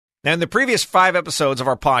Now, in the previous 5 episodes of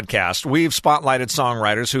our podcast, we've spotlighted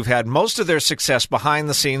songwriters who've had most of their success behind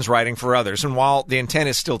the scenes writing for others. And while the intent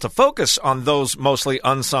is still to focus on those mostly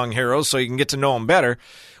unsung heroes so you can get to know them better,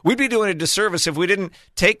 we'd be doing a disservice if we didn't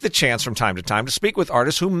take the chance from time to time to speak with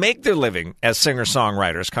artists who make their living as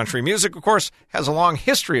singer-songwriters. Country music, of course, has a long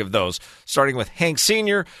history of those, starting with Hank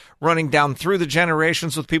Sr., running down through the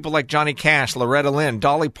generations with people like Johnny Cash, Loretta Lynn,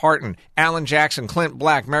 Dolly Parton, Alan Jackson, Clint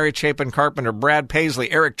Black, Mary Chapin Carpenter, Brad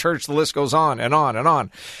Paisley, Eric Church. The list goes on and on and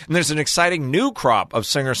on. And there's an exciting new crop of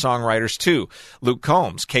singer-songwriters, too. Luke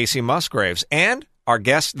Combs, Casey Musgraves, and our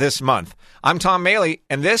guest this month. I'm Tom Maley,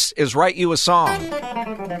 and this is Write You a Song.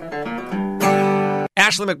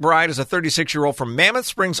 Ashley McBryde is a 36-year-old from Mammoth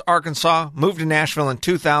Springs, Arkansas, moved to Nashville in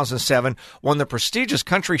 2007, won the prestigious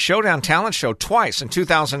Country Showdown talent show twice in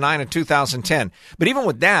 2009 and 2010. But even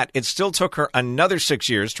with that, it still took her another 6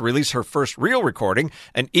 years to release her first real recording,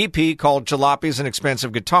 an EP called Jalopies and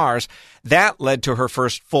Expensive Guitars. That led to her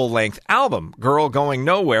first full-length album, Girl Going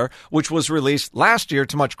Nowhere, which was released last year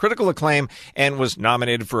to much critical acclaim and was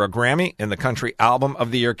nominated for a Grammy in the Country Album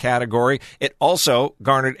of the Year category. It also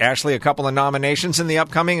garnered Ashley a couple of nominations in the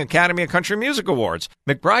upcoming Academy of Country Music Awards.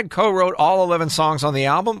 McBryde co-wrote all 11 songs on the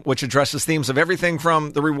album, which addresses themes of everything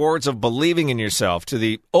from the rewards of believing in yourself to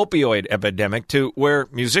the opioid epidemic to where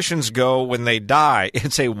musicians go when they die.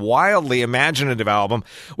 It's a wildly imaginative album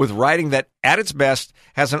with writing that, at its best,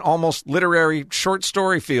 has an almost literary short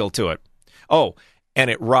story feel to it. Oh, and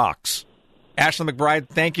it rocks. Ashley McBryde,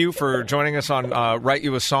 thank you for joining us on Write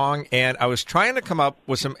You a Song. And I was trying to come up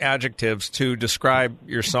with some adjectives to describe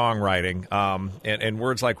your songwriting. And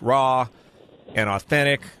words like raw and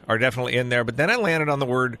authentic are definitely in there. But then I landed on the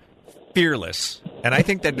word fearless. And I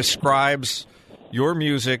think that describes your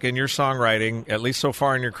music and your songwriting, at least so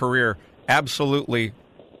far in your career, absolutely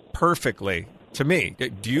perfectly to me.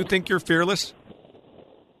 Do you think you're fearless?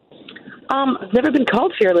 I've never been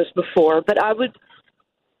called fearless before, but I would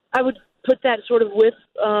put that sort of with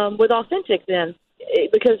authentic then,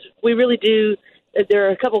 because we really do. There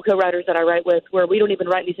are a couple co-writers that I write with where we don't even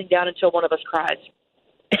write anything down until one of us cries.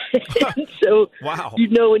 So wow. You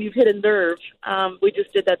know when you've hit a nerve. We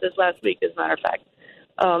just did that this last week, as a matter of fact.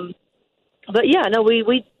 But yeah, no,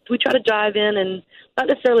 we try to dive in and not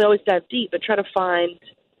necessarily always dive deep, but try to find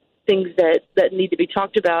things that need to be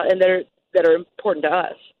talked about and that are important to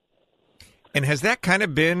us. And has that kind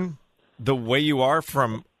of been the way you are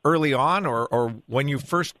from early on, or when you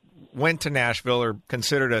first went to Nashville or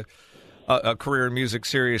considered a career in music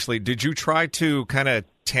seriously, did you try to kind of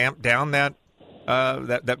tamp down that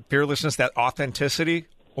fearlessness, that authenticity,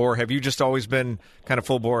 or have you just always been kind of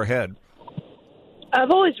full bore ahead?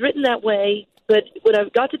 I've always written that way, but when I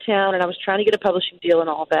got to town and I was trying to get a publishing deal and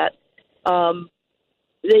all that,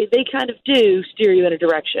 they kind of do steer you in a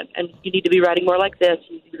direction, and you need to be writing more like this,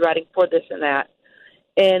 you need to be writing for this and that.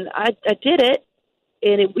 And I did it,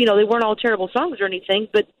 and they weren't all terrible songs or anything,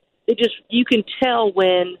 but you can tell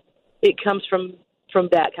when it comes from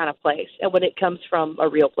that kind of place and when it comes from a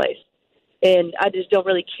real place. And I just don't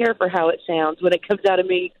really care for how it sounds when it comes out of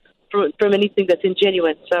me from anything that's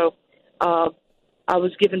ingenuine. So I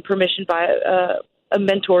was given permission by a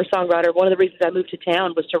mentor songwriter. One of the reasons I moved to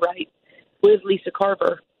town was to write with Lisa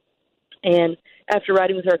Carver. And after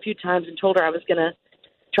writing with her a few times and told her I was going to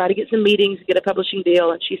try to get some meetings, get a publishing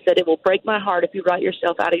deal, and she said, "It will break my heart if you write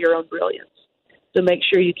yourself out of your own brilliance. So make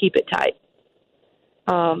sure you keep it tight."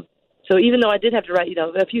 So even though I did have to write,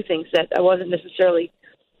 a few things that I wasn't necessarily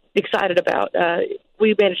excited about,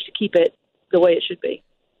 we managed to keep it the way it should be.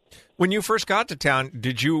 When you first got to town,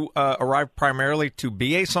 did you arrive primarily to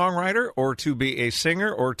be a songwriter or to be a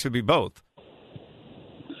singer or to be both?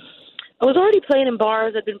 I was already playing in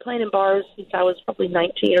bars. I'd been playing in bars since I was probably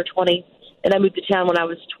 19 or 20, and I moved to town when I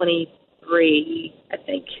was 23, I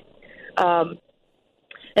think.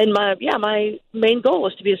 And my main goal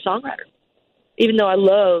was to be a songwriter. Even though I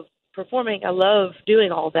love performing, I love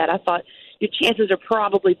doing all that, I thought your chances are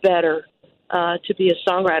probably better to be a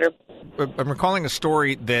songwriter. I'm recalling a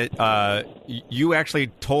story that you actually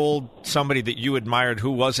told somebody that you admired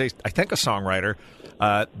who was, I think, a songwriter,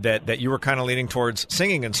 that you were kind of leaning towards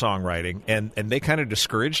singing and songwriting, and they kind of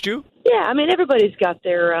discouraged you? Yeah, I mean, everybody's got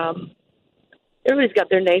their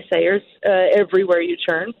naysayers everywhere you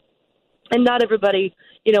turn. And not everybody,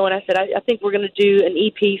 when I said, I think we're going to do an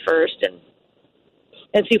EP first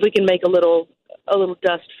and see if we can make a little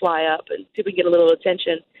dust fly up and see if we can get a little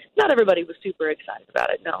attention. Not everybody was super excited about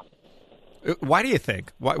it, no. Why do you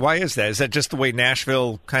think? Why is that? Is that just the way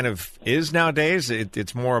Nashville kind of is nowadays?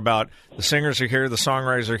 It's more about the singers are here, the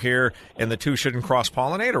songwriters are here, and the two shouldn't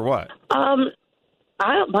cross-pollinate, or what?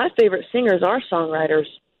 My favorite singers are songwriters.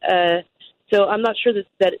 So I'm not sure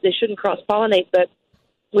that they shouldn't cross-pollinate, but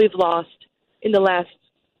we've lost, in the last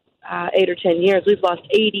 8 or 10 years, we've lost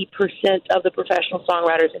 80% of the professional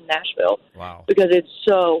songwriters in Nashville. Wow. Because it's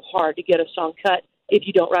so hard to get a song cut if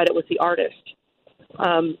you don't write it with the artist.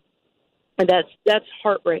 And that's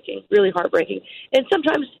heartbreaking, really heartbreaking. And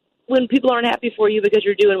sometimes when people aren't happy for you because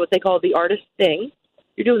you're doing what they call the artist thing,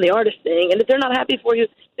 you're doing the artist thing, and if they're not happy for you,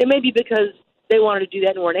 it may be because they wanted to do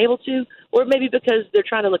that and weren't able to, or maybe because they're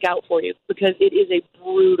trying to look out for you, because it is a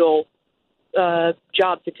brutal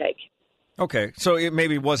job to take. Okay, so it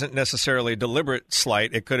maybe wasn't necessarily a deliberate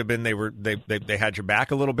slight. It could have been they had your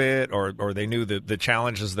back a little bit, or they knew the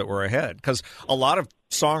challenges that were ahead. Because a lot of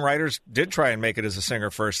songwriters did try and make it as a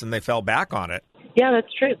singer first, and they fell back on it. Yeah,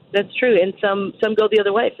 that's true. That's true. And some go the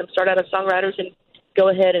other way. Some start out as songwriters and go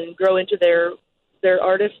ahead and grow into their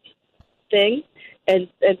artist thing, and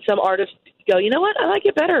some artists go, you know what? I like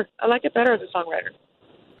it better. I like it better as a songwriter.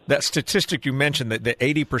 That statistic you mentioned, that the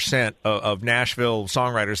 80% of Nashville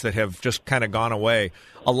songwriters that have just kind of gone away,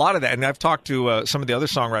 a lot of that, and I've talked to some of the other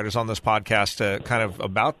songwriters on this podcast kind of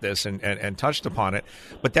about this and touched upon it,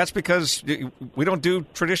 but that's because we don't do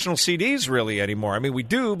traditional CDs really anymore. I mean, we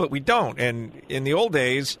do, but we don't. And in the old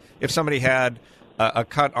days, if somebody had a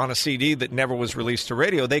cut on a CD that never was released to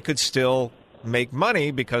radio, they could still make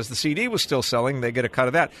money because the CD was still selling. They get a cut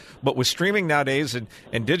of that. But with streaming nowadays and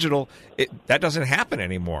digital, that doesn't happen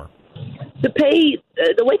anymore. The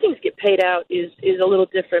way things get paid out is a little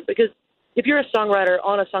different, because if you're a songwriter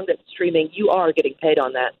on a song that's streaming, you are getting paid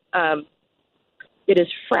on that. It is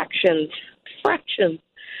fractions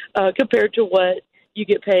compared to what you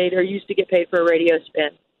get paid or used to get paid for a radio spin.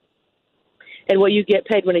 And what you get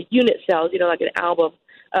paid when a unit sells, like an album,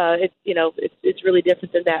 it's really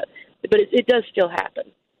different than that. But it does still happen.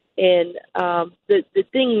 And the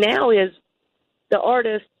thing now is the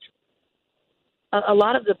artists, a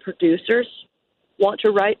lot of the producers want to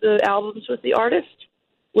write the albums with the artist,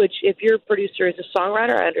 which if your producer is a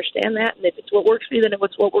songwriter, I understand that. And if it's what works for you, then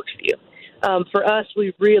it's what works for you. For us,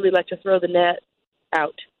 we really like to throw the net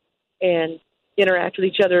out and interact with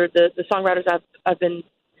each other. The songwriters I've been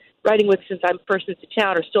writing with since I'm first into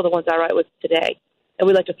town are still the ones I write with today. And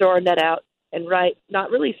we like to throw our net out and write not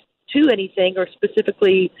really to anything or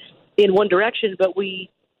specifically in one direction, but we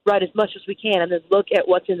write as much as we can and then look at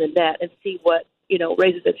what's in the net and see what,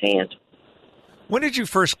 raises its hand. When did you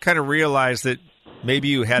first kind of realize that maybe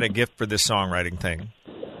you had a gift for this songwriting thing?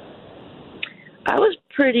 I was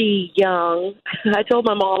pretty young. I told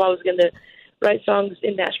my mom I was going to write songs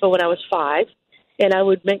in Nashville when I was 5, and I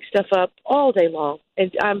would make stuff up all day long.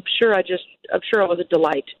 And I'm sure I was a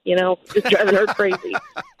delight, just driving her crazy.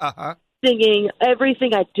 Uh-huh. Singing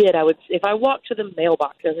everything I did. If I walked to the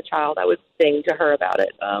mailbox as a child, I would sing to her about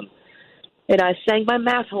it. And I sang my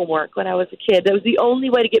math homework when I was a kid. That was the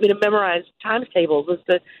only way to get me to memorize times tables, was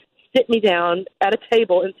to sit me down at a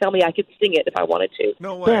table and tell me I could sing it if I wanted to.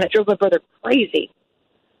 No way. Man, it drove my brother crazy.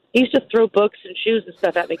 He used to throw books and shoes and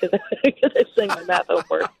stuff at me because I sang my math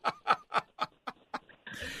homework.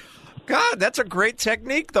 God, that's a great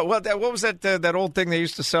technique, though. What was that old thing they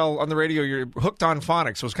used to sell on the radio? You're hooked on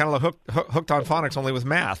phonics. It was kind of like hooked on phonics, only with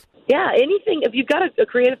math. Yeah, anything. If you've got a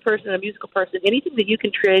creative person, a musical person, anything that you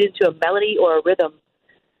can create into a melody or a rhythm,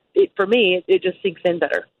 for me, it just sinks in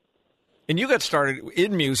better. And you got started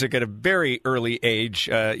in music at a very early age.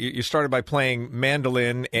 You started by playing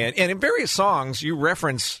mandolin, and in various songs you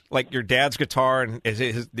reference like your dad's guitar and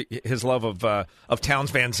his love of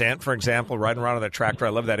Townes Van Zandt, for example, riding around on that tractor. I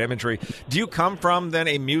love that imagery. Do you come from then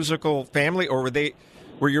a musical family, or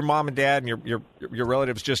were your mom and dad and your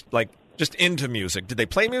relatives just into music? Did they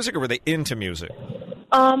play music, or were they into music?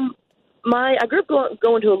 I grew up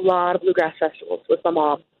going to a lot of bluegrass festivals with my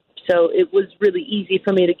mom. So it was really easy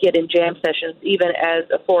for me to get in jam sessions, even as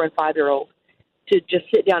a 4- and 5-year-old, to just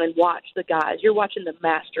sit down and watch the guys. You're watching the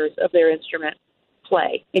masters of their instrument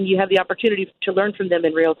play, and you have the opportunity to learn from them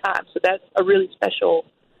in real time. So that's a really special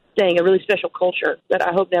thing, a really special culture that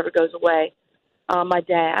I hope never goes away. My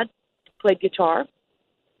dad played guitar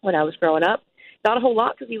when I was growing up. Not a whole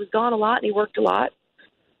lot because he was gone a lot and he worked a lot.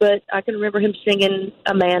 But I can remember him singing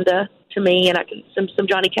Amanda to me, and some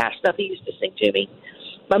Johnny Cash stuff he used to sing to me.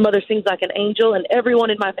 My mother sings like an angel, and everyone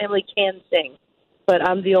in my family can sing, but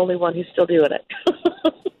I'm the only one who's still doing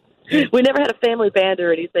it. We never had a family band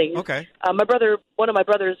or anything. Okay. One of my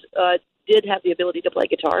brothers did have the ability to play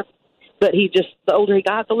guitar, but the older he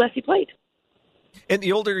got, the less he played. And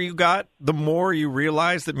the older you got, the more you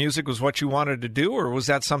realized that music was what you wanted to do, or was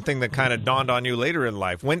that something that kind of dawned on you later in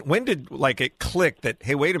life? When did it click that,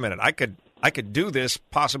 hey, wait a minute, I could do this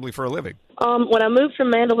possibly for a living? When I moved from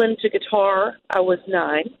mandolin to guitar, I was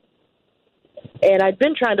 9. And I'd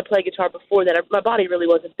been trying to play guitar before that. My body really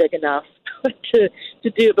wasn't big enough to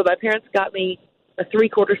do it, but my parents got me a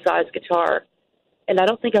 3/4 size guitar, and I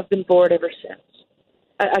don't think I've been bored ever since.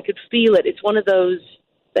 I could feel it. It's one of those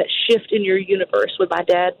that shift in your universe. When my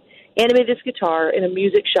dad handed me this guitar in a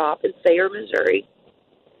music shop in Sayre, Missouri,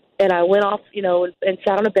 and I went off, and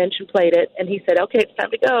sat on a bench and played it, and he said, "Okay, it's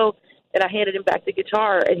time to go." And I handed him back the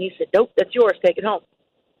guitar, and he said, "Nope, that's yours. Take it home."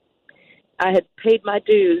 I had paid my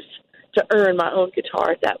dues to earn my own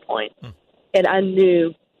guitar at that point. And I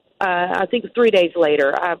knew, I think 3 days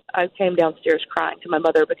later, I came downstairs crying to my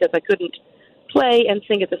mother because I couldn't play and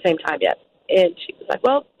sing at the same time yet. And she was like,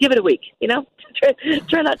 "Well, give it a week,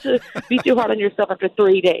 try not to be too hard on yourself after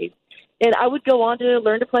 3 days." And I would go on to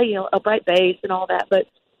learn to play, upright bass and all that. But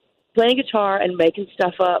playing guitar and making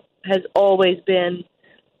stuff up has always been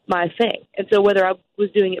my thing. And so whether I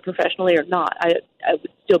was doing it professionally or not, I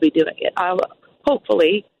would still be doing it.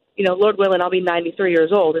 Hopefully, Lord willing, I'll be 93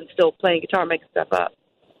 years old and still playing guitar, making stuff up.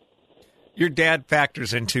 Your dad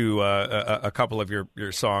factors into a couple of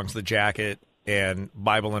your songs, The Jacket and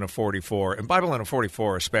Bible in a 44. And Bible in a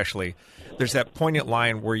 44 especially, there's that poignant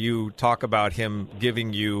line where you talk about him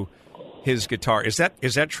giving you his guitar. Is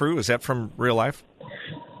that true? Is that from real life?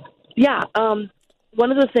 Yeah.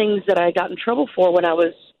 One of the things that I got in trouble for when I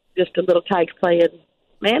was just a little tyke playing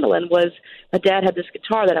mandolin was my dad had this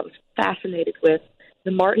guitar that I was fascinated with,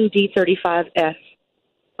 the Martin D35S.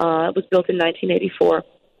 It was built in 1984.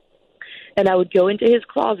 And I would go into his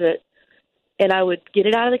closet, and I would get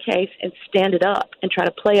it out of the case and stand it up and try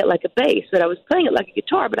to play it like a bass. But I was playing it like a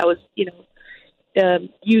guitar, but I was,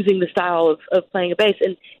 using the style of playing a bass.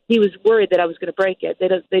 And he was worried that I was going to break it.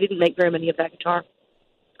 They didn't make very many of that guitar.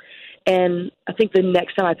 And I think the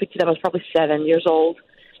next time I picked it up, I was probably 7 years old.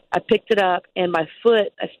 I picked it up, and I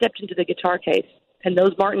stepped into the guitar case, and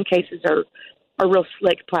those Martin cases are real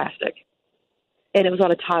slick plastic. And it was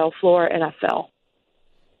on a tile floor, and I fell.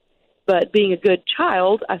 But being a good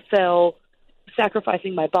child, I fell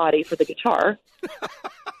sacrificing my body for the guitar.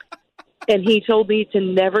 And he told me to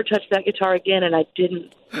never touch that guitar again, and I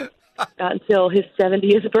didn't. Not until his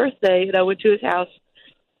 70th birthday, and I went to his house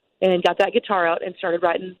and got that guitar out and started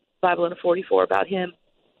writing Bible in a 44 about him.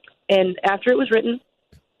 And after it was written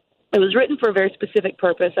for a very specific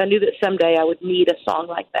purpose. I knew that someday I would need a song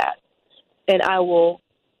like that. And I will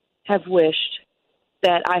have wished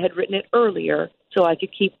that I had written it earlier so I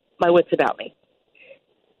could keep my wits about me.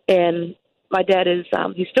 And my dad is,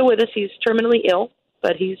 he's still with us. He's terminally ill,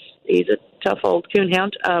 but he's a tough old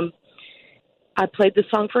coonhound. I played the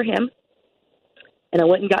song for him, and I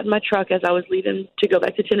went and got in my truck as I was leaving to go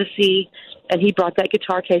back to Tennessee, and he brought that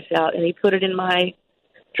guitar case out, and he put it in my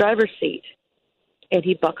driver's seat, and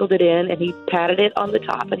he buckled it in, and he patted it on the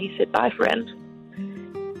top, and he said, "Bye, friend."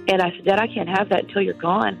 And I said, "Dad, I can't have that until you're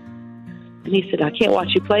gone." And he said, "I can't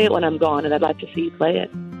watch you play it when I'm gone, and I'd like to see you play it."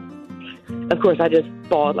 Of course, I just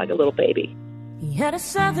bawled like a little baby. He had a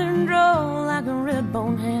southern drawl like a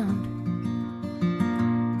red-bone hound,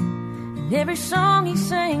 and every song he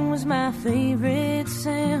sang was my favorite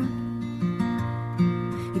sound.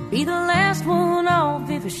 He'd be the last one off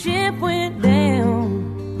if a ship went down,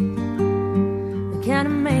 the kind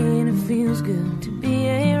of man it feels good to be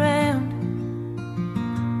around,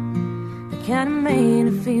 the kind of man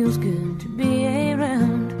it feels good to be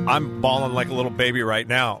around. I'm bawling like a little baby right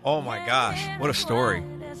now. Oh, my gosh. What a story.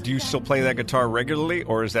 Do you still play that guitar regularly,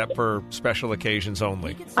 or is that for special occasions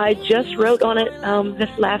only? I just wrote on it this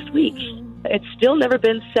last week. It's still never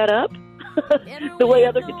been set up the way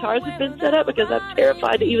other guitars have been set up because I'm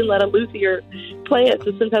terrified to even let a luthier play it.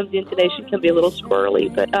 So sometimes the intonation can be a little squirrely.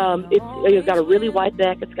 But it's got a really wide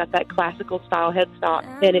neck. It's got that classical style headstock,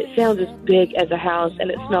 and it sounds as big as a house, and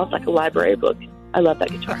it smells like a library book. I love that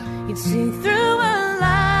guitar. You'd see through a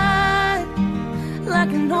light like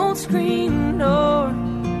an old screen door.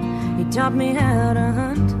 He taught me how to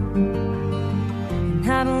hunt and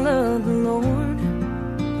how to love the Lord.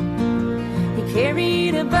 He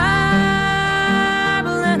carried a Bible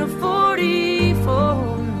and a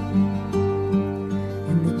 44,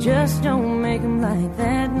 and they just don't make them like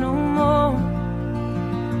that no more.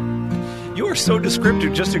 You are so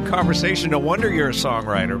descriptive just in conversation. No wonder you're a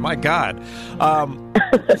songwriter. My God.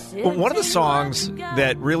 One of the songs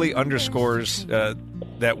that really underscores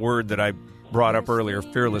that word that I brought up earlier,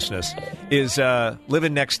 fearlessness, is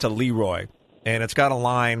Living Next to Leroy. And it's got a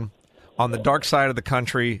line, "On the dark side of the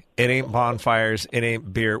country, it ain't bonfires, it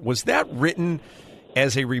ain't beer." Was that written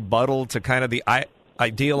as a rebuttal to kind of the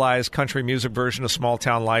idealized country music version of small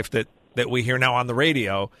town life that we hear now on the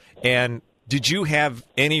radio? And did you have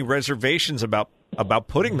any reservations about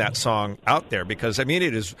putting that song out there? Because, I mean,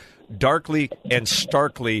 it is darkly and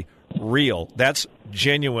starkly real. That's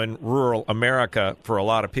genuine rural America for a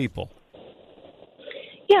lot of people.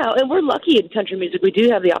 Yeah, and we're lucky in country music. We do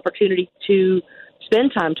have the opportunity to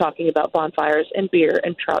spend time talking about bonfires and beer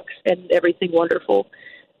and trucks and everything wonderful.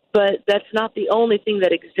 But that's not the only thing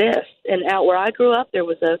that exists. And out where I grew up, there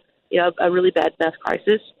was a really bad meth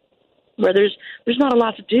crisis where there's not a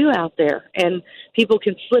lot to do out there, and people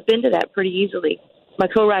can slip into that pretty easily. My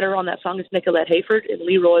co-writer on that song is Nicolette Hayford, and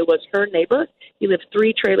Leroy was her neighbor. He lived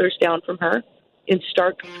 3 trailers down from her in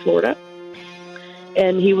Stark, Florida.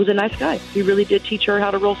 And he was a nice guy. He really did teach her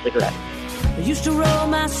how to roll cigarettes. I used to roll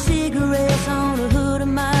my cigarettes on the hood of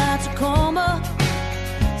my Tacoma,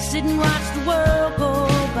 sit and watch the world go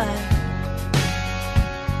by.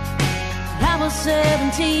 I was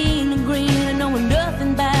 17 and green and knowing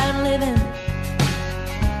nothing about living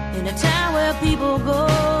in a town where people go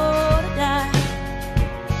to die.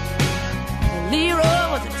 And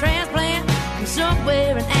Leroy was a transplant from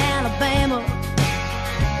somewhere in Alabama.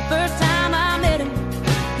 The first time I met him,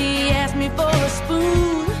 he asked me for a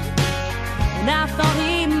spoon, and I thought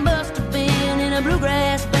he must have been in a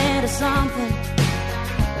bluegrass band or something.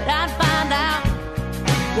 But I'd find out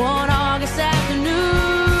one August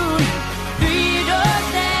afternoon, 3 doors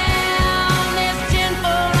down, there's a tin full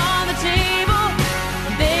on the table,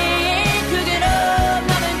 and they ain't cooking up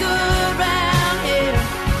nothing good round here.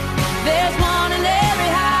 There's one in every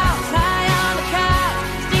house, high on the couch,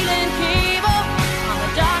 stealing cable on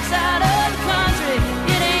the dark side of the country.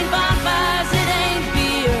 It ain't bonfires, it ain't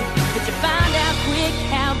beer, but you find out quick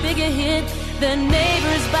how big a hit the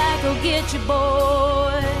neighbor's back will get you, boy.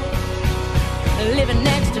 Living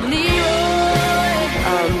next to Leroy.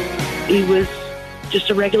 He was just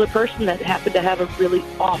a regular person that happened to have a really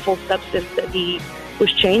awful substance that he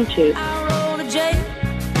was chained to. I rolled to jail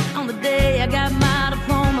on the day I got my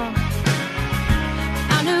diploma.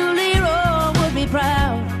 I knew Leroy would be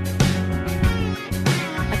proud.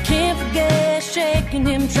 I can't forget shaking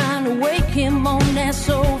him, trying to wake him on that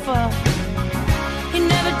sofa. He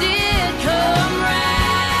never did come round.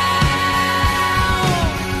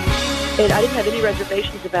 And I didn't have any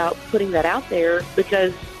reservations about putting that out there,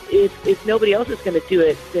 because if nobody else is going to do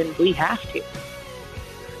it, then we have to.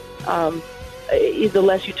 The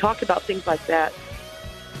less you talk about things like that,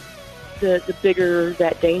 the bigger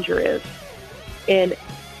that danger is. And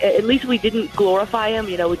at least we didn't glorify him.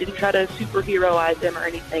 We didn't try to superheroize him or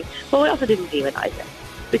anything. But we also didn't demonize him,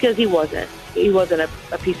 because he wasn't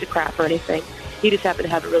a piece of crap or anything. He just happened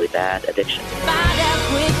to have a really bad addiction. Find out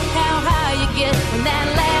quick how high you get when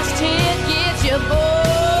that last hit gets you, boy.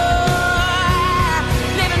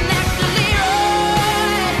 Living next to Leroy.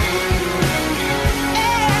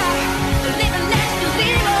 Yeah, living next to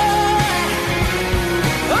Leroy.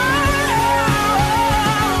 Oh,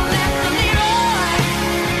 next to Leroy.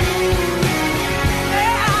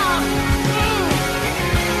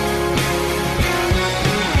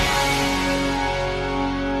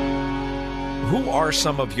 Who are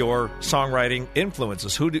some of your songwriting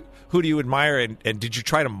influences? Who do you admire, and did you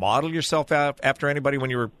try to model yourself after anybody when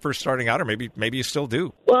you were first starting out, or maybe you still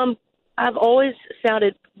do? Well, I've always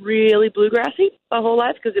sounded really bluegrassy my whole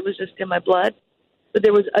life because it was just in my blood. But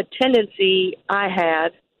there was a tendency I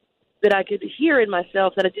had that I could hear in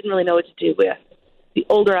myself that I didn't really know what to do with. The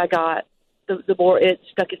older I got, the more it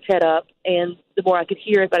stuck its head up, and the more I could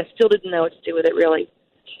hear it, but I still didn't know what to do with it, really,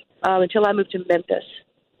 until I moved to Memphis.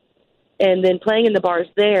 And then playing in the bars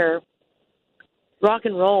there, rock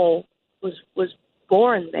and roll was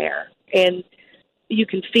born there. And you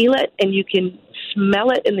can feel it and you can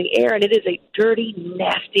smell it in the air. And it is a dirty,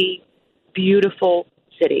 nasty, beautiful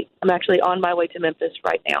city. I'm actually on my way to Memphis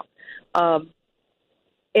right now.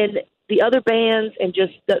 And the other bands and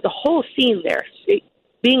just the whole scene there,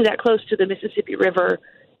 being that close to the Mississippi River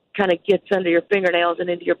kind of gets under your fingernails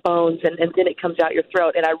and into your bones, and then it comes out your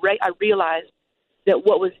throat. And I realized that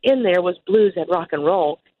what was in there was blues and rock and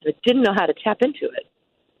roll, and I didn't know how to tap into it.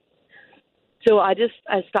 So I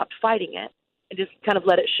stopped fighting it and just kind of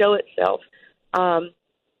let it show itself.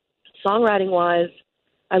 Songwriting-wise,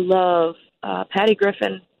 I love Patty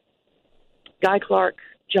Griffin, Guy Clark,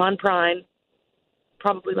 John Prine,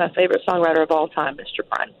 probably my favorite songwriter of all time, Mr.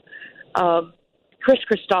 Prine. Chris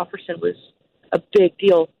Christopherson was a big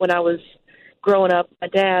deal when I was growing up. My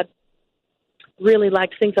dad really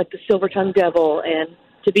liked things like the Silver-Tongued Devil and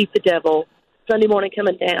To Beat the Devil, Sunday Morning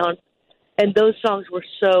Coming Down, and those songs were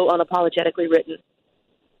so unapologetically written.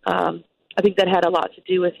 I think that had a lot to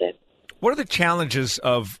do with it. What are the challenges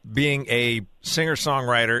of being a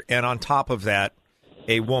singer-songwriter and on top of that,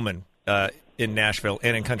 a woman in Nashville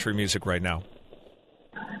and in country music right now?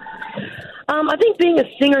 I think being a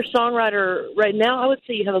singer-songwriter right now, I would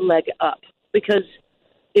say you have a leg up because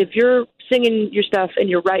if you're singing your stuff and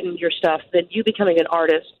you're writing your stuff, then you becoming an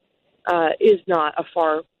artist is not a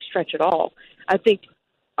far stretch at all. I think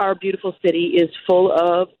our beautiful city is full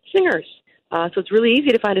of singers. So it's really easy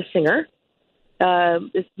to find a singer.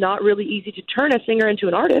 It's not really easy to turn a singer into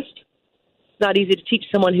an artist. It's not easy to teach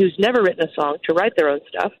someone who's never written a song to write their own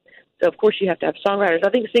stuff. So, of course, you have to have songwriters. I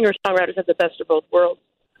think singer-songwriters have the best of both worlds.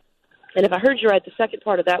 And if I heard you right, the second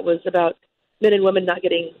part of that was about men and women not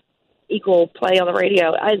getting equal play on the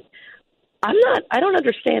radio. I don't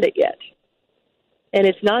understand it yet. And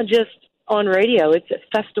it's not just on radio. It's at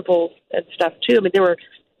festivals and stuff, too. I mean, there were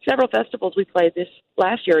several festivals we played this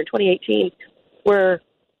last year in 2018 where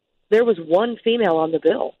there was one female on the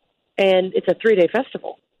bill, and it's a 3-day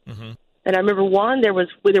festival. Mm-hmm. And I remember one, there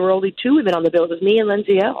were only 2 women on the bill. It was me and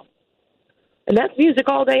Lindsay L. And that's music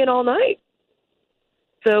all day and all night.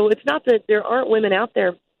 So it's not that there aren't women out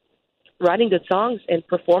there writing good songs and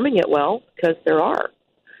performing it well, because there are.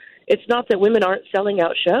 It's not that women aren't selling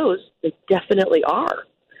out shows. They definitely are.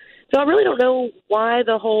 So I really don't know why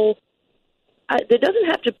there doesn't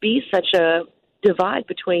have to be such a divide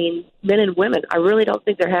between men and women. I really don't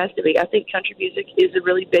think there has to be. I think country music is a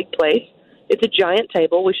really big place. It's a giant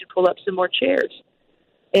table. We should pull up some more chairs.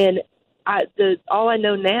 And all I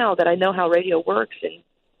know now that I know how radio works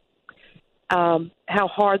and how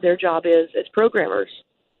hard their job is as programmers,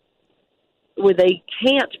 where they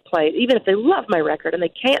can't play it, even if they love my record and they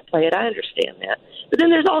can't play it, I understand that. But then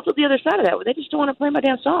there's also the other side of that, where they just don't want to play my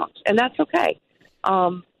damn songs, and that's okay.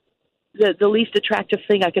 The least attractive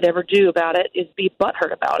thing I could ever do about it is be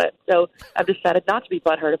butthurt about it. So I've decided not to be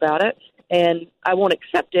butthurt about it, and I won't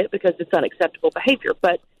accept it because it's unacceptable behavior.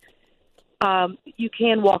 But you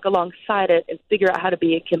can walk alongside it and figure out how to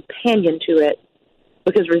be a companion to it,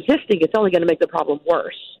 because resisting it's only going to make the problem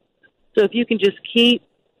worse. So if you can just keep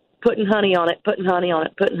putting honey on it, pretty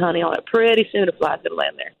soon a fly's going to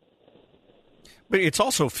land there. But it's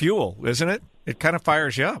also fuel, isn't it? It kind of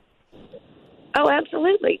fires you up. Oh,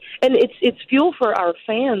 absolutely. And it's fuel for our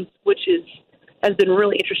fans, which has been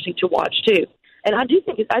really interesting to watch, too. And I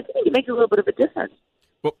think it makes a little bit of a difference.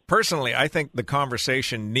 Well, personally, I think the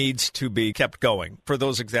conversation needs to be kept going for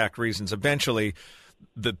those exact reasons. Eventually,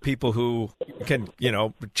 the people who can,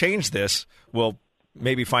 change this will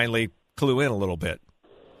maybe finally clue in a little bit.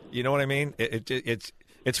 You know what I mean?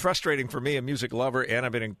 It's frustrating for me, a music lover, and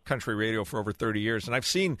I've been in country radio for over 30 years, and I've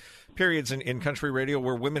seen periods in country radio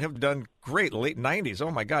where women have done great. Late 90s,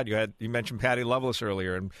 oh my God, you mentioned Patty Loveless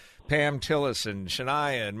earlier, and Pam Tillis, and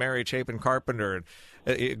Shania, and Mary Chapin Carpenter, and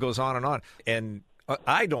it goes on and on. And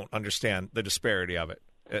I don't understand the disparity of it.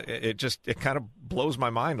 It kind of blows my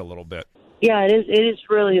mind a little bit. Yeah, it is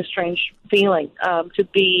really a strange feeling to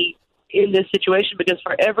be in this situation, because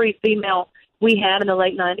for every female we had in the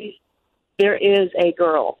late 90s, there is a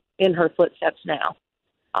girl in her footsteps now.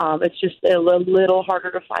 It's just a little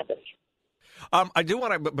harder to find us. I do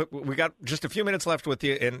want to, but we got just a few minutes left with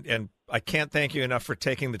you, and I can't thank you enough for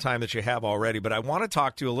taking the time that you have already, but I want to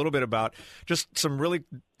talk to you a little bit about just some really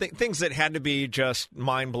things that had to be just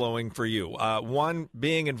mind-blowing for you. One,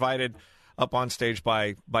 being invited up on stage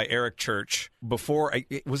by Eric Church.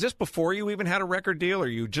 Was this before you even had a record deal, or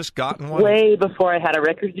you just gotten one? Way before I had a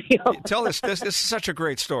record deal. Tell us, this is such a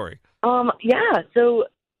great story. Yeah, so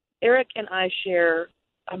Eric and I share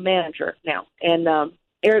a manager now, and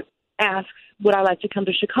Eric asks, would I like to come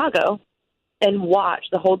to Chicago and watch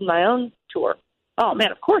the Holding My Own tour? Oh,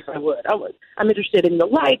 man, of course I would. I'm interested in the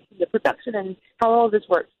lights, and the production, and how all of this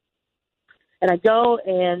works. And I go,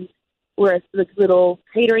 and we're at this little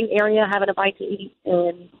catering area having a bite to eat,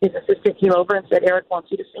 and his assistant came over and said, Eric wants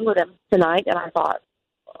you to sing with him tonight. And I thought,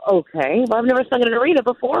 okay, well, I've never sung in an arena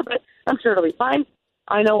before, but I'm sure it'll be fine.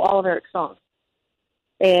 I know all of Eric's songs.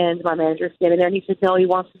 And my manager is standing there, and he said, no, he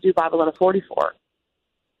wants to do Bible in a 44.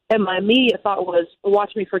 And my immediate thought was,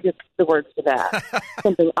 watch me forget the words to that,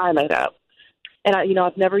 something I made up. And,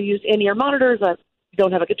 I've never used in-ear monitors. I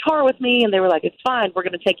don't have a guitar with me. And they were like, it's fine. We're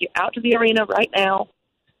going to take you out to the arena right now,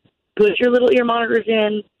 put your little ear monitors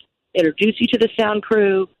in, introduce you to the sound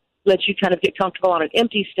crew, let you kind of get comfortable on an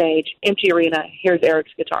empty stage, empty arena. Here's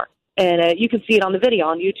Eric's guitar. And you can see it on the video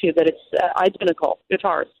on YouTube that it's identical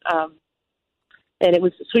guitars. And it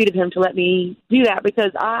was sweet of him to let me do that,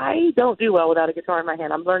 because I don't do well without a guitar in my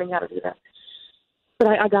hand. I'm learning how to do that.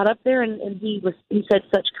 But I got up there, and he said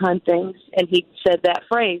such kind things, and he said that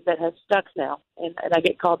phrase that has stuck now, and I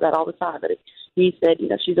get called that all the time. But he said,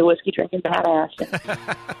 she's a whiskey drinking badass.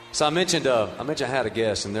 So I mentioned I had a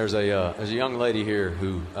guest, and there's a young lady here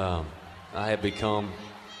who I have become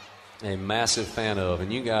a massive fan of,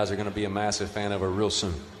 and you guys are going to be a massive fan of her real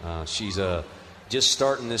soon. She's just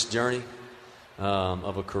starting this journey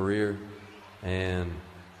of a career, and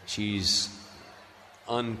She's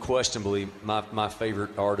unquestionably my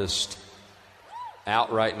favorite artist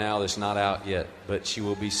out right now that's not out yet, but she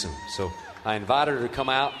will be soon. So I invited her to come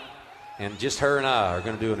out, and just her and I are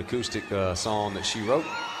going to do an acoustic song that she wrote.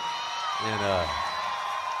 And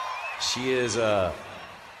she's a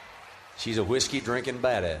whiskey-drinking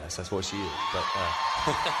badass. That's what she is.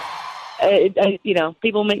 But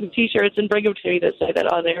people make me T-shirts and bring them to me that say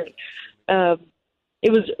that on there.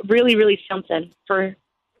 It was really, really something for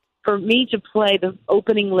me to play the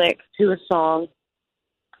opening lick to a song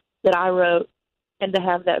that I wrote, and to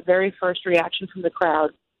have that very first reaction from the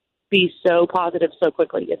crowd be so positive so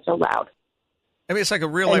quickly. It's so loud. I mean, it's like a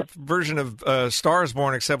real-life version of Star is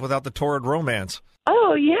Born, except without the torrid romance.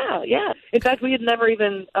 Oh, yeah. In fact, we had never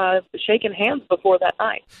even shaken hands before that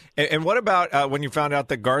night. And what about when you found out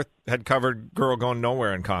that Garth had covered Girl Going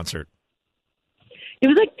Nowhere in concert? It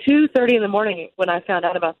was like 2:30 in the morning when I found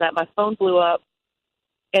out about that. My phone blew up,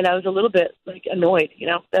 and I was a little bit annoyed,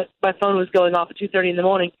 that my phone was going off at 2:30 in the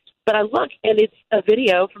morning. But I look, and it's a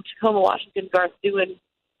video from Tacoma, Washington, Garth doing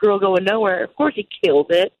Girl Going Nowhere. Of course, he kills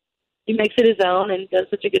it. He makes it his own and does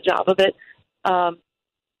such a good job of it.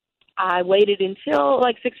 I waited until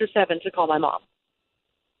 6 or 7 to call my mom.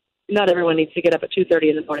 Not everyone needs to get up at 2:30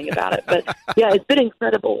 in the morning about it. But, yeah, it's been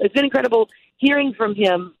incredible. It's been incredible hearing from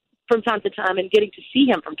him from time to time and getting to see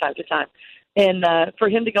him from time to time. And for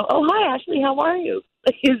him to go, "Oh, hi, Ashley, how are you?"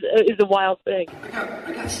 is a wild thing.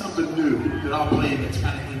 I got something new that I'll play that's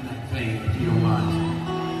kind of in that vein, if you don't mind.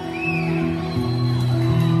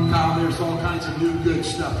 Kyle, there's all kinds of new good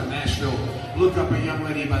stuff in Nashville. Look up a young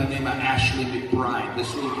lady by the name of Ashley McBride.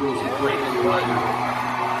 This little girl's a great little writer.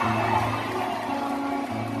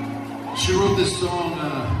 She wrote this song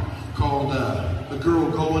called "The Girl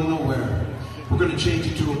Going Nowhere." We're going to change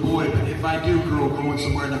it to a boy, but if I do Girl Going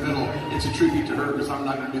Somewhere in the Middle, it's a tribute to her because I'm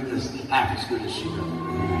not going to do this half as good as she does.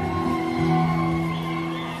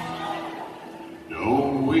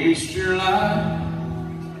 Don't waste your life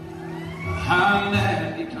behind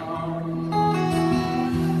that guitar.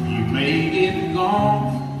 You may get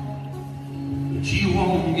gone, but you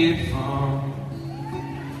won't get far.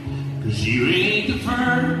 Cause you ain't the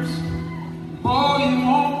first, boy, you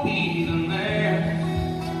won't be the last.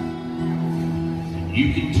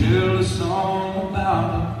 You can tell a song about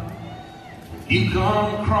it. You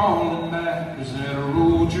come crawling back, cause that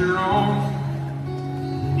road you're on,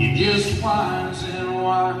 it just winds and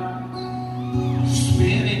winds,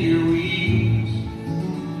 spinning your wheels,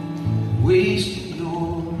 wasting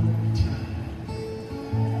your time.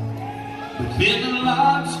 But then the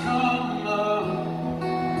lights come up,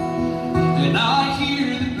 and I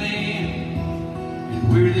hear the band, and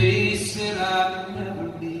where they said I'd never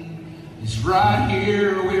be, it's right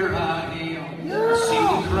here where I am. I see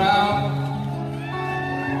the crowd,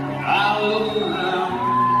 and I look around.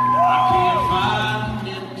 I can't find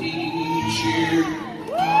an empty chair.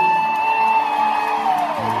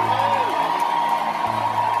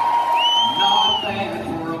 Not bad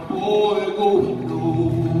for a boy going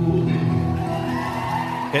nowhere.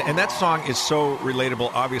 And that song is so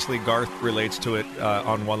relatable. Obviously, Garth relates to it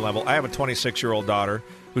on one level. I have a 26-year-old daughter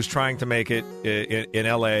who's trying to make it in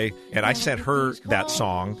L.A., and I sent her that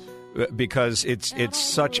song because it's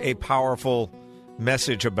such a powerful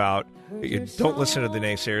message about don't listen to the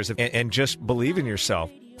naysayers and just believe in yourself.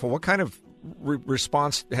 For what kind of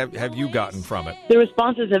response have you gotten from it? The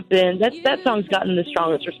responses have been, that song's gotten the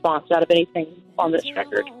strongest response out of anything on this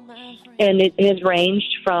record. And it has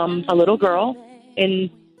ranged from a little girl in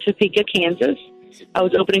Topeka, Kansas. I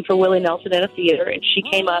was opening for Willie Nelson at a theater, and she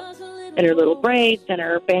came up in her little braids and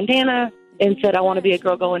her bandana and said, "I want to be a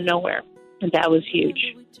girl going nowhere." And that was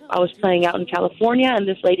huge. I was playing out in California, and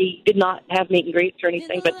this lady did not have meet and greets or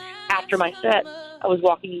anything, but after my set, I was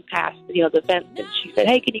walking past the fence, and she said,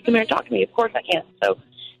 "Hey, can you come here and talk to me?" Of course I can. So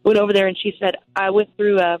I went over there, and she said, "I went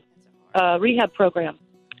through a rehab program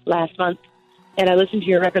last month, and I listened to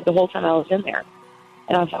your record the whole time I was in there."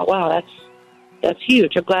 And I thought, wow, that's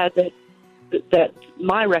huge. I'm glad that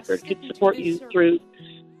my record could support you through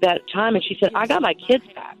that time. And she said, "I got my kids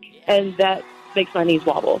back," and that makes my knees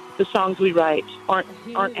wobble. The songs we write aren't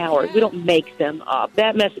ours. We don't make them up.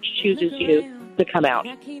 That message chooses you to come out.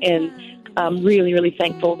 And I'm really, really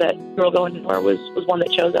thankful that Girl Going Nowhere was one that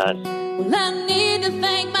chose us. Well, I need to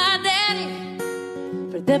thank my daddy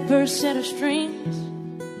for that first set of strings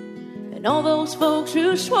and all those folks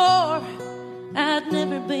who swore I'd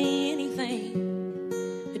never be anything.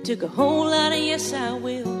 It took a whole lot of yes I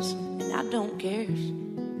wills and I don't cares.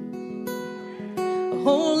 A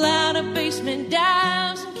whole lot of basement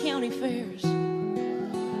dives and county fairs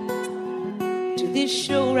to this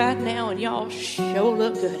show right now, and y'all sure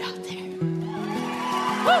look good out there.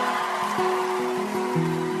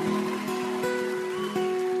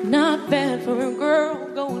 Not bad for a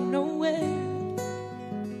girl going nowhere.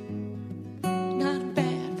 Not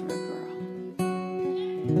bad for a girl.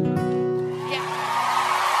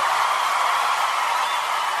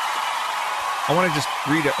 I want to just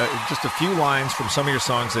read just a few lines from some of your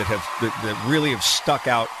songs that really have stuck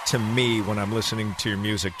out to me when I'm listening to your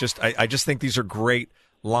music. I just think these are great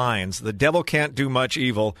lines. The devil can't do much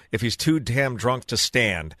evil if he's too damn drunk to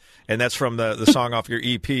stand. And that's from the song off your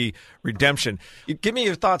EP, Redemption. Give me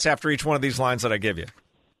your thoughts after each one of these lines that I give you.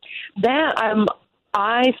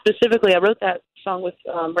 I wrote that song with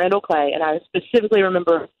Randall Clay, and I specifically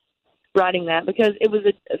remember writing that because it was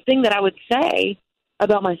a thing that I would say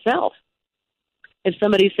about myself. If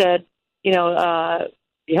somebody said, you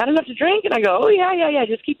had enough to drink? And I go, oh, yeah,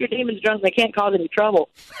 just keep your demons drunk. They can't cause any trouble.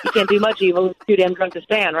 You can't do much evil. It's too damn drunk to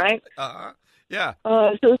stand, right? Yeah.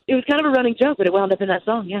 So it was kind of a running joke, but it wound up in that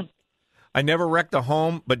song, yeah. I never wrecked a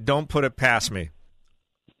home, but don't put it past me.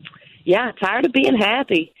 Yeah, tired of being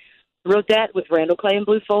happy. Wrote that with Randall Clay and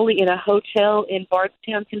Blue Foley in a hotel in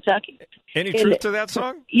Bardstown, Kentucky. Any truth to that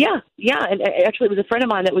song? Yeah. And actually, it was a friend of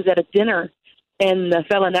mine that was at a dinner, and the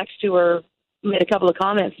fella next to her made a couple of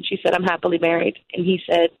comments, and she said, I'm happily married. And he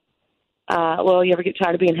said, well, you ever get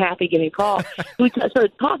tired of being happy, give me a call. We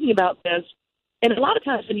started talking about this, and a lot of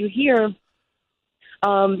times when you hear,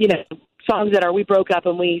 songs that are we broke up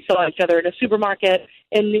and we saw each other in a supermarket,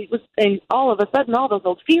 and all of a sudden all those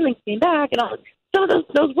old feelings came back, and some of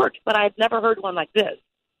those worked, but I had never heard one like this,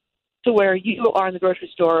 to where you are in the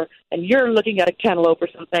grocery store and you're looking at a cantaloupe or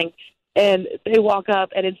something, and they walk up,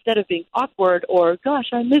 and instead of being awkward or, gosh,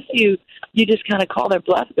 I miss you, you just kind of call their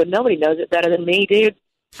bluff, but nobody knows it better than me, dude.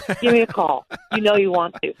 Give me a call. You know you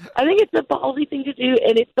want to. I think it's a ballsy thing to do,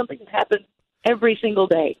 and it's something that happens every single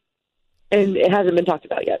day, and it hasn't been talked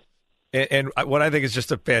about yet. And what I think is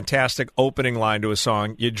just a fantastic opening line to a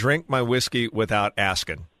song, you drink my whiskey without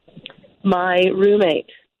asking. My roommate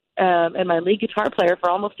and my lead guitar player for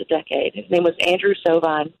almost a decade, his name was Andrew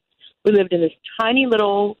Sovine. We lived in this tiny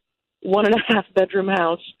little 1.5-bedroom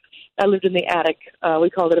house. I lived in the attic. We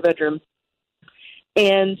called it a bedroom.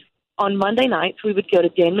 And on Monday nights, we would go to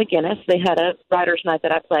Dan McGinnis. They had a writer's night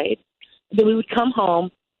that I played. Then we would come home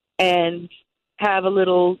and have a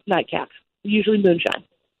little nightcap, usually moonshine.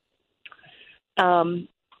 And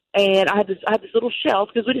I had this little shelf,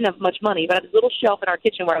 because we didn't have much money, but I had this little shelf in our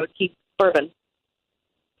kitchen where I would keep bourbon.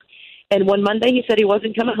 And one Monday he said he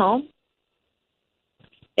wasn't coming home.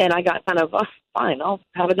 And I got kind of, fine, I'll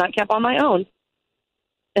have a nightcap on my own.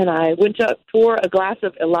 And I went to pour a glass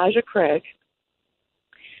of Elijah Craig.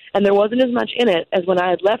 And there wasn't as much in it as when I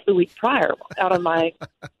had left the week prior out on my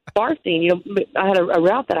bar scene. I had a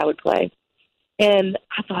route that I would play. And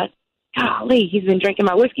I thought, golly, he's been drinking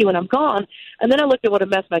my whiskey when I'm gone. And then I looked at what a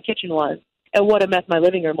mess my kitchen was, and what a mess my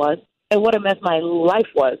living room was, and what a mess my life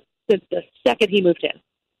was since the second he moved in.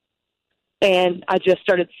 And I just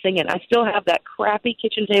started singing. I still have that crappy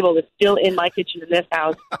kitchen table that's still in my kitchen in this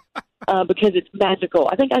house because it's magical.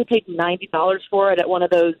 I think I paid $90 for it at one of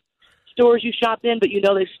those stores you shop in, but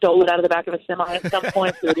they stole it out of the back of a semi at some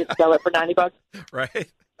point, so they just sell it for $90.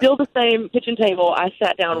 Right. Still the same kitchen table. I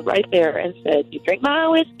sat down right there and said, you drink my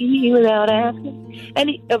whiskey without asking. And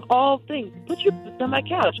of all things, put your boots on my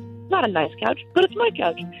couch. Not a nice couch, but it's my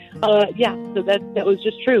couch. So that was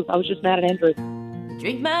just true. I was just mad at Andrew.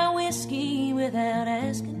 Drink my whiskey without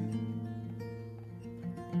asking.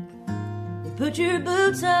 Put your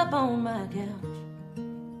boots up on my couch.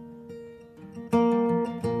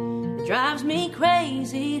 It drives me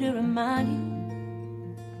crazy to remind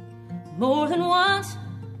you more than once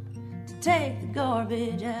to take the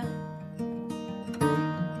garbage out.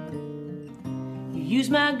 You use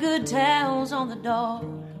my good towels on the dog.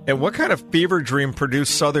 And what kind of fever dream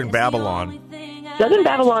produced Southern Babylon? Southern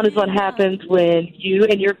Babylon is what happens when you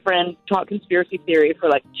and your friend talk conspiracy theory for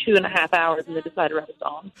like 2.5 hours and then decide to write a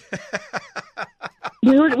song.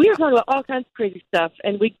 we were talking about all kinds of crazy stuff,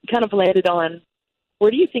 and we kind of landed on,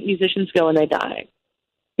 where do you think musicians go when they die?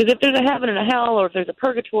 Because if there's a heaven and a hell, or if there's a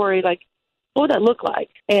purgatory, like, what would that look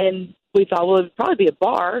like? And we thought, well, it would probably be a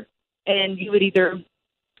bar, and you would either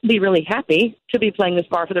be really happy to be playing this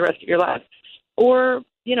bar for the rest of your life, or,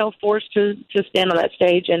 forced to stand on that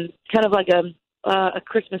stage and kind of like a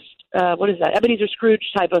Christmas, what is that? Ebenezer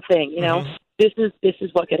Scrooge type of thing, Mm-hmm. This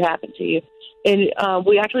is what could happen to you. And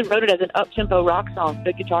we actually wrote it as an up-tempo rock song,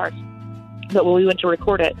 big guitars. But when we went to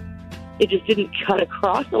record it, it just didn't cut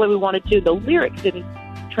across the way we wanted to. The lyrics didn't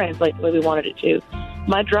translate the way we wanted it to.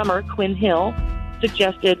 My drummer, Quinn Hill,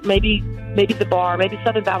 suggested maybe the bar, maybe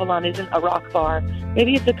Southern Babylon isn't a rock bar.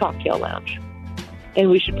 Maybe it's a cocktail lounge. and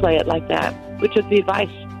we should play it like that. We took the advice,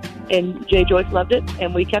 and Jay Joyce loved it,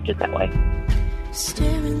 and we kept it that way.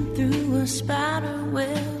 Staring through a spider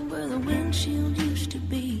web where the windshield used to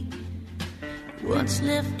be. What's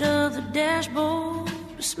left of the dashboard,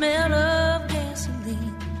 the smell of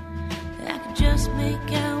gasoline. I could just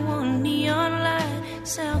make out one neon light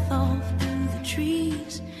south off through the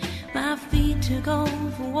trees. My feet took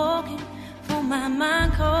off walking, for my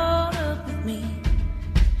mind caught up with me.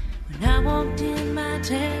 When I walked in, my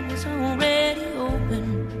tab was already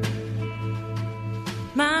open.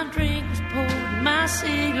 My drink was poured, my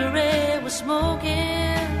cigarette was smoking.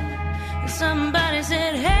 And somebody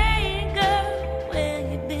said, hey girl,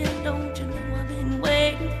 where you been? Don't you know I've been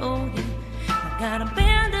waiting for you? I got a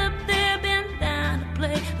band up there, been down to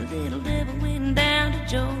play. The little devil went down to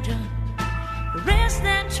Georgia. The rest of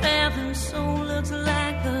that traveling soul looks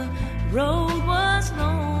like the road was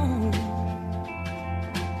long.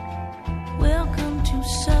 Welcome to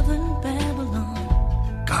Southern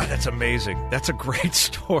Babylon. God, that's amazing. That's a great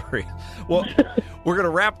story. Well, we're going to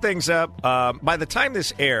wrap things up. By the time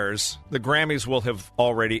this airs, the Grammys will have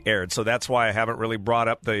already aired, so that's why I haven't really brought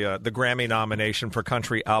up the Grammy nomination for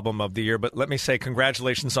Country Album of the Year. But let me say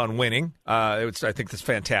congratulations on winning. I think that's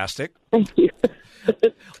fantastic. Thank you.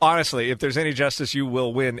 Honestly, if there's any justice, you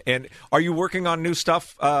will win. And are you working on new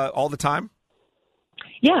stuff all the time?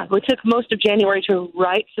 Yeah, we took most of January to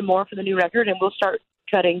write some more for the new record, and we'll start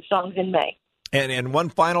cutting songs in May. And one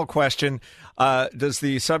final question. Does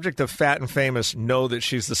the subject of Fat and Famous know that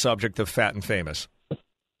she's the subject of Fat and Famous?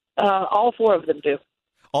 All four of them do.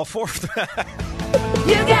 All four of them?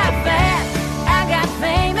 You got fat, I got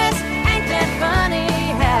famous. Ain't that funny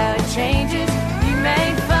how it changes? You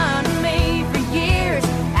made fun of me for years.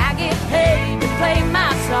 I get paid to play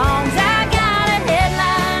my songs. I got a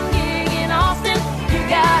headline gig in Austin. You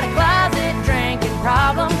got a closet drinking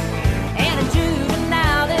problem. And a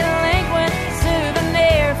juvenile delinquent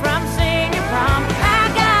souvenir from senior prom. I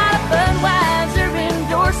got a Budweiser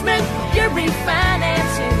endorsement. You're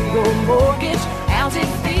refinancing your mortgage. How's it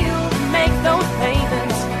feel to make those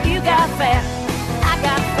payments? You got fat, I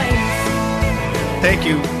got famous. Thank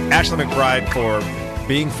you, Ashley McBryde, for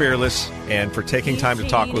being fearless and for taking time to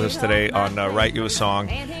talk with us today on Write You a Song.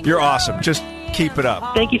 You're awesome. Just keep it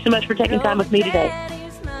up. Thank you so much for taking time with me today.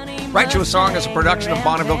 Write You a Song is a production of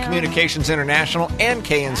Bonneville Communications International and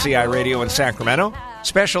KNCI Radio in Sacramento.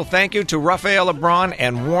 Special thank you to Rafael Lebron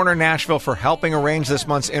and Warner Nashville for helping arrange this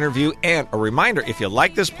month's interview. And a reminder, if you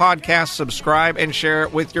like this podcast, subscribe and share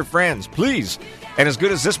it with your friends, please. And as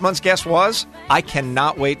good as this month's guest was, I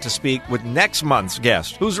cannot wait to speak with next month's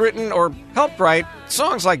guest, who's written or helped write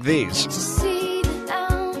songs like these. To see that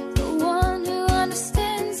I'm the one who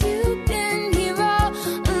understands. You've been here all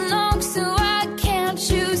along, so why can't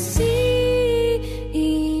you see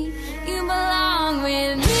you belong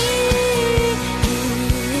with me?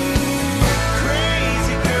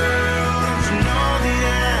 Crazy girl, don't you know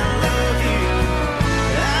that I love you?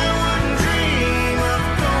 I wouldn't dream of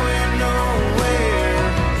going nowhere.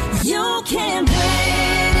 You can play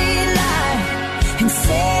any lie and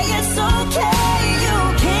say it's okay. You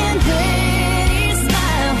can play any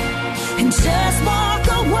smile and just walk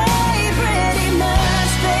away. Pretty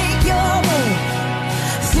much fake your way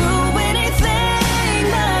through anything,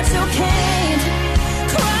 but you can't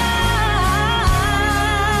cry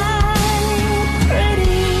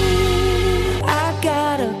pretty. I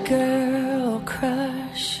got a girl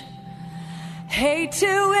crush. Hate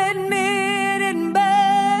to admit it, but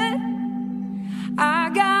I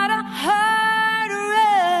got a heart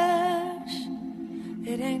rush.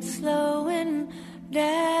 It ain't slowing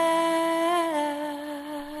down.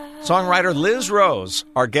 Songwriter Liz Rose,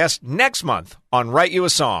 our guest next month on Write You a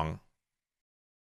Song.